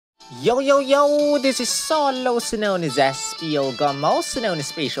Yo yo yo, this is Sol, also known as SPO Gum, also known as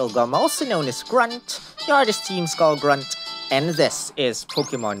Spatial Gum, also known as Grunt, the artist team's called Grunt, and this is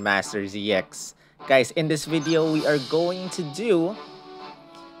Pokemon Master ZX. Guys, in this video, we are going to do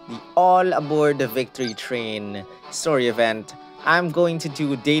the All Aboard the Victory Train story event. I'm going to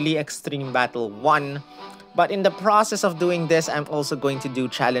do Daily Extreme Battle 1, but in the process of doing this, I'm also going to do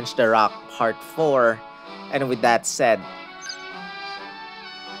Challenge Darach Part 4, and with that said,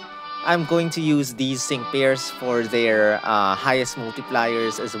 I'm going to use these sync pairs for their highest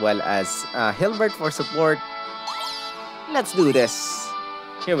multipliers as well as Hilbert for support. Let's do this.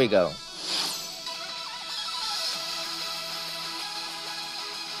 Here we go.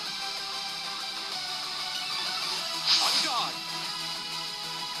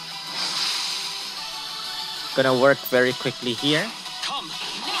 Gonna work very quickly here.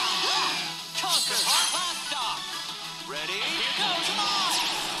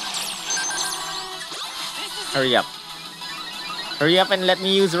 Hurry up. Hurry up and let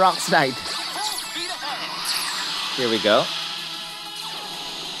me use Rock Slide. Here we go.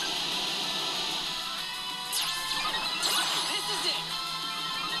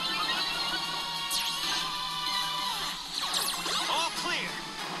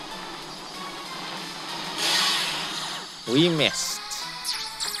 We missed.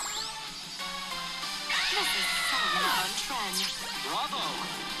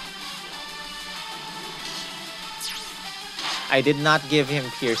 I did not give him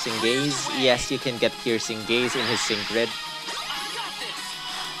Piercing Gaze. Yes, you can get Piercing Gaze in his Sync Grid.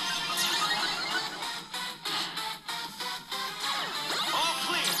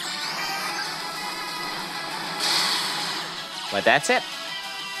 But that's it.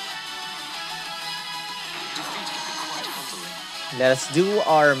 Let us do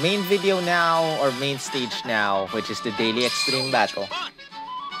our main video now, or main stage now, which is the Daily Extreme Battle.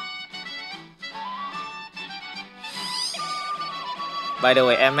 By the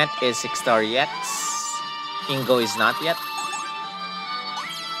way, Emmet is 6-star EX. Ingo is not yet.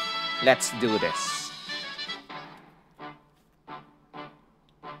 Let's do this.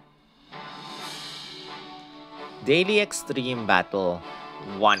 Daily Extreme Battle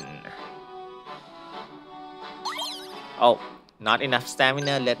 1. Oh, not enough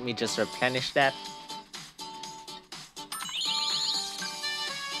stamina. Let me just replenish that.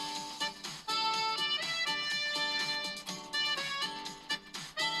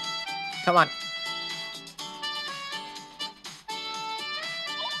 Come on.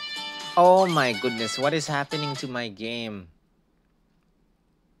 Oh my goodness, what is happening to my game?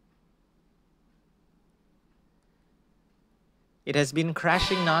 It has been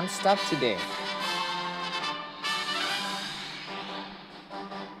crashing non-stop today.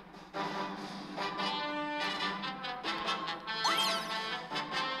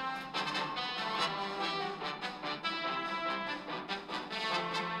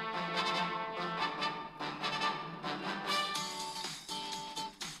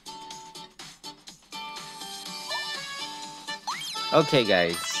 Okay,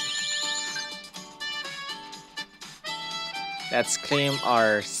 guys. Let's claim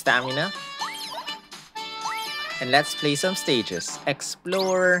our stamina. And let's play some stages.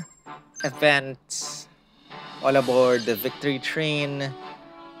 Explore, event, all aboard the Victory Train,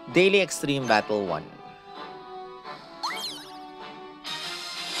 Daily Extreme Battle 1.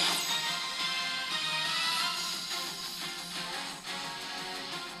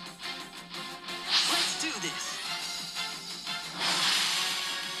 Let's do this.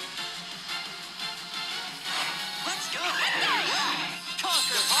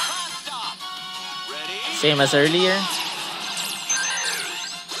 Same as earlier.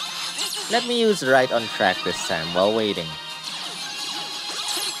 Let me use right on track this time while waiting.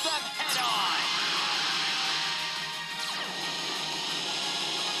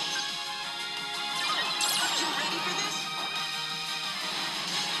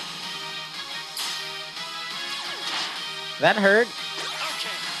 That hurt.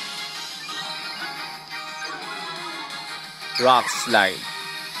 Rock Slide.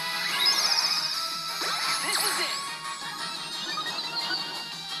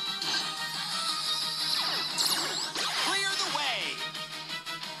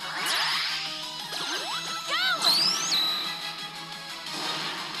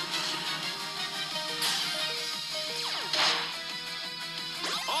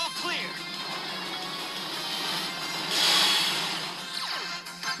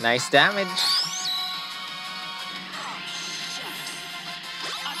 Nice damage.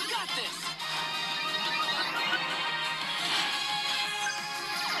 I've got this.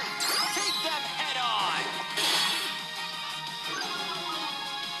 Take them head on.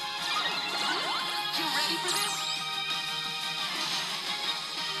 You ready for this?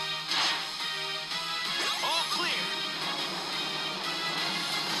 All clear.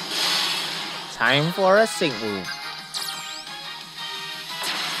 Time for a sync move.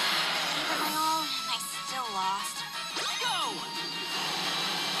 Oh, I still lost.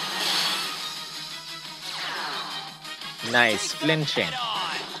 Go! Nice flinching. Head on.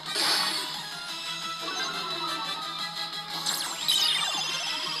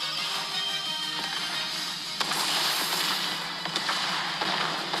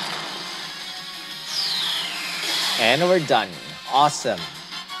 And we're done. Awesome.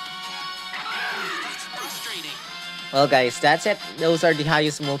 That's frustrating. Well guys, that's it. Those are the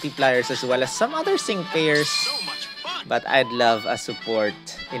highest multipliers as well as some other sync pairs. So much fun. But I'd love a support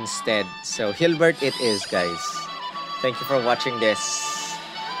instead. So Hilbert it is, guys. Thank you for watching this.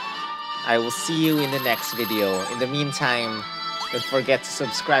 I will see you in the next video. In the meantime, don't forget to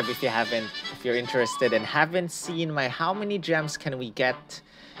subscribe if you haven't. If you're interested and haven't seen my how many gems can we get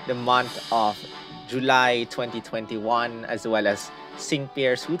the month of July 2021, as well as sync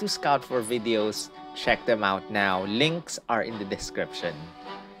pairs, who to scout for videos, check them out now. Links are in the description.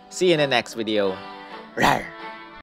 See you in the next video. Rawr!